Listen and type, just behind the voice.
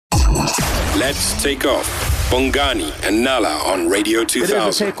Let's take off. Bongani and Nala on Radio 2000. It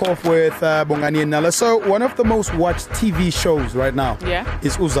is a takeoff with Bongani and Nala. So one of the most watched TV shows right now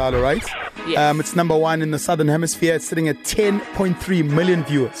is Uzalo, right? Yes. It's number one in the Southern Hemisphere. It's sitting at 10.3 million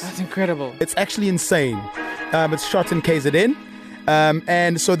viewers. That's incredible. It's actually insane. It's shot in KZN.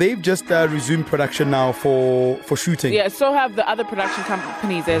 And so they've just resumed production now for shooting. Yeah, so have the other production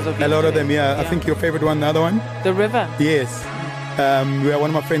companies as of A lot of them, yeah. I think your favorite one, the other one? The River. Yes. One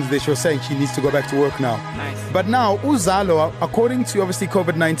of my friends there, she was saying she needs to go back to work now. Nice. But now, Uzalo, according to obviously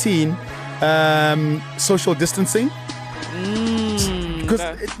COVID-19, social distancing,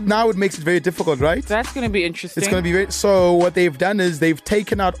 because now it makes it very difficult, right? That's going to be interesting. It's going to be very... So what they've done is they've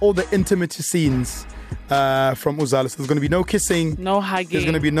taken out all the intimate scenes from Uzalo. So there's going to be no kissing. No hugging. There's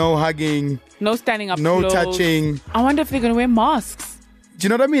going to be no hugging. No standing up No close. touching. I wonder if they're going to wear masks. Do you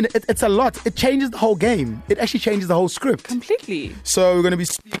know what I mean? It's a lot. It changes the whole game. It actually changes the whole script. Completely. So we're going to be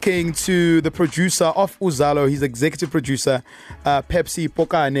speaking to the producer of Uzalo. He's executive producer, Pepsi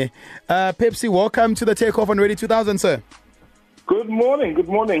Pokane. Pepsi, welcome to the Takeoff on Radio 2000, sir. Good morning. Good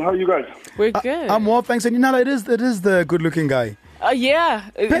morning. How are you guys? We're good. I'm well, thanks. And you know, it is the good-looking guy. Yeah.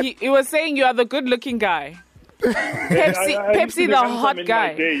 He was saying you are the good-looking guy. Pepsi the hot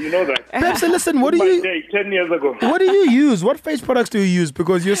guy. Day, you know that. Pepsi, listen, what do my you... day, 10 years ago. What do you use? What face products do you use?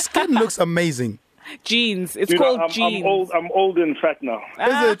 Because your skin looks amazing. Jeans. It's You know, called jeans. I'm old and fat now.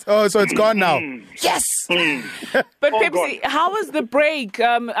 Is it? Oh, so it's gone now. Yes! But Oh, Pepsi, how was the break?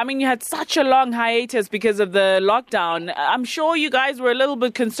 I mean, you had such a long hiatus because of the lockdown. I'm sure you guys were a little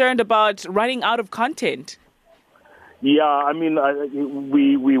bit concerned about running out of content. Yeah, I mean,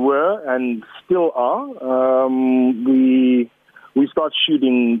 we were and still are. We start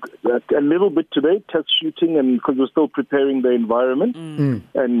shooting a little bit today, test shooting, and because we're still preparing the environment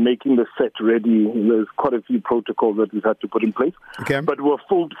and making the set ready. There's quite a few protocols that we've had to put in place. Okay. But we're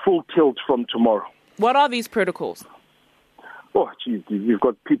full tilt from tomorrow. What are these protocols? Oh, geez, we've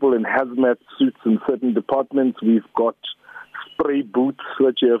got people in hazmat suits in certain departments. We've got spray booths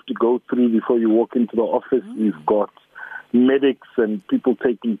that you have to go through before you walk into the office. We've got medics and people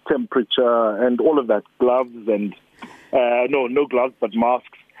taking temperature and all of that, gloves and no gloves, but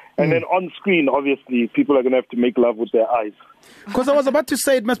masks. And then on screen, obviously, people are going to have to make love with their eyes. Because I was about to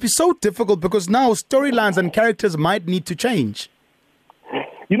say it must be so difficult because now storylines and characters might need to change.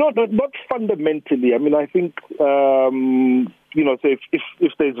 You know, not fundamentally. I mean, I think, so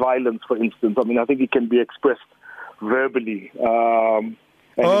if there's violence, for instance, I mean, I think it can be expressed verbally.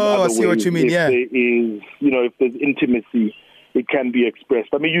 I see what you mean, if there is, if there's intimacy, it can be expressed.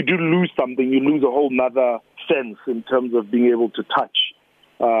 I mean, you do lose something. You lose a whole nother sense in terms of being able to touch,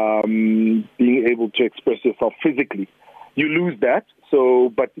 being able to express yourself physically. You lose that.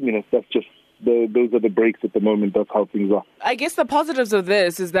 So, but, that's just, those are the breaks at the moment. That's how things are. I guess the positives of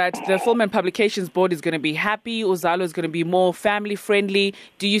this is that the Film and Publications Board is going to be happy. Uzalo is going to be more family-friendly.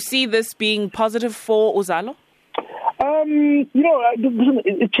 Do you see this being positive for Uzalo?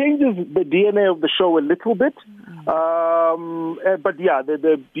 It changes the DNA of the show a little bit. But yeah,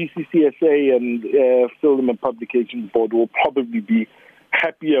 the BCCSA and Film and Publications Board will probably be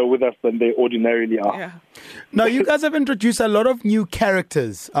happier with us than they ordinarily are. Yeah. Now, you guys have introduced a lot of new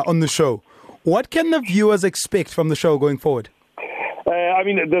characters on the show. What can the viewers expect from the show going forward?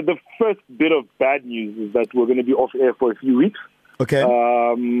 The first bit of bad news is that we're going to be off air for a few weeks. Okay.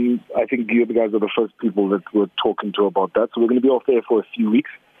 I think you guys are the first people that we're talking to about that. So we're going to be off air for a few weeks,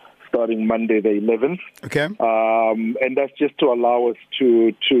 starting Monday the 11th. Okay. And that's just to allow us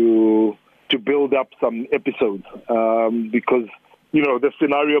to build up some episodes. Because, the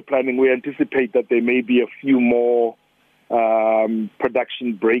scenario planning, we anticipate that there may be a few more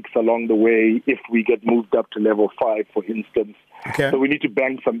production breaks along the way if we get moved up to level 5, for instance. Okay. So we need to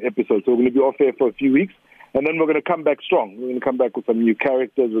bank some episodes. So we're going to be off air for a few weeks. And then we're going to come back strong. We're going to come back with some new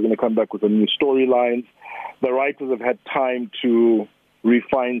characters. We're going to come back with some new storylines. The writers have had time to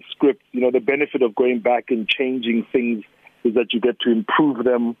refine scripts. The benefit of going back and changing things is that you get to improve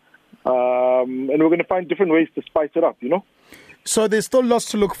them. And we're going to find different ways to spice it up, So there's still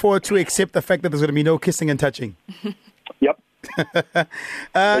lots to look forward to except the fact that there's going to be no kissing and touching. Yep.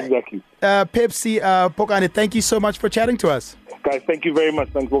 Exactly. Pepsi Pokane, thank you so much for chatting to us. Guys, thank you very much.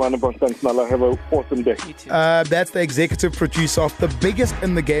 Thanks, Bongani. Thanks, Nala. Have an awesome day. You too. That's the executive producer of the biggest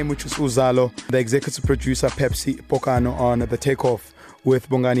in the game, which is Uzalo. The executive producer, Pepsi Pokane, on The Takeoff with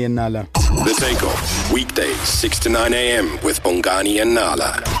Bongani and Nala. The Takeoff, weekdays 6 to 9 a.m. with Bongani and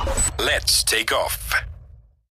Nala. Let's take off.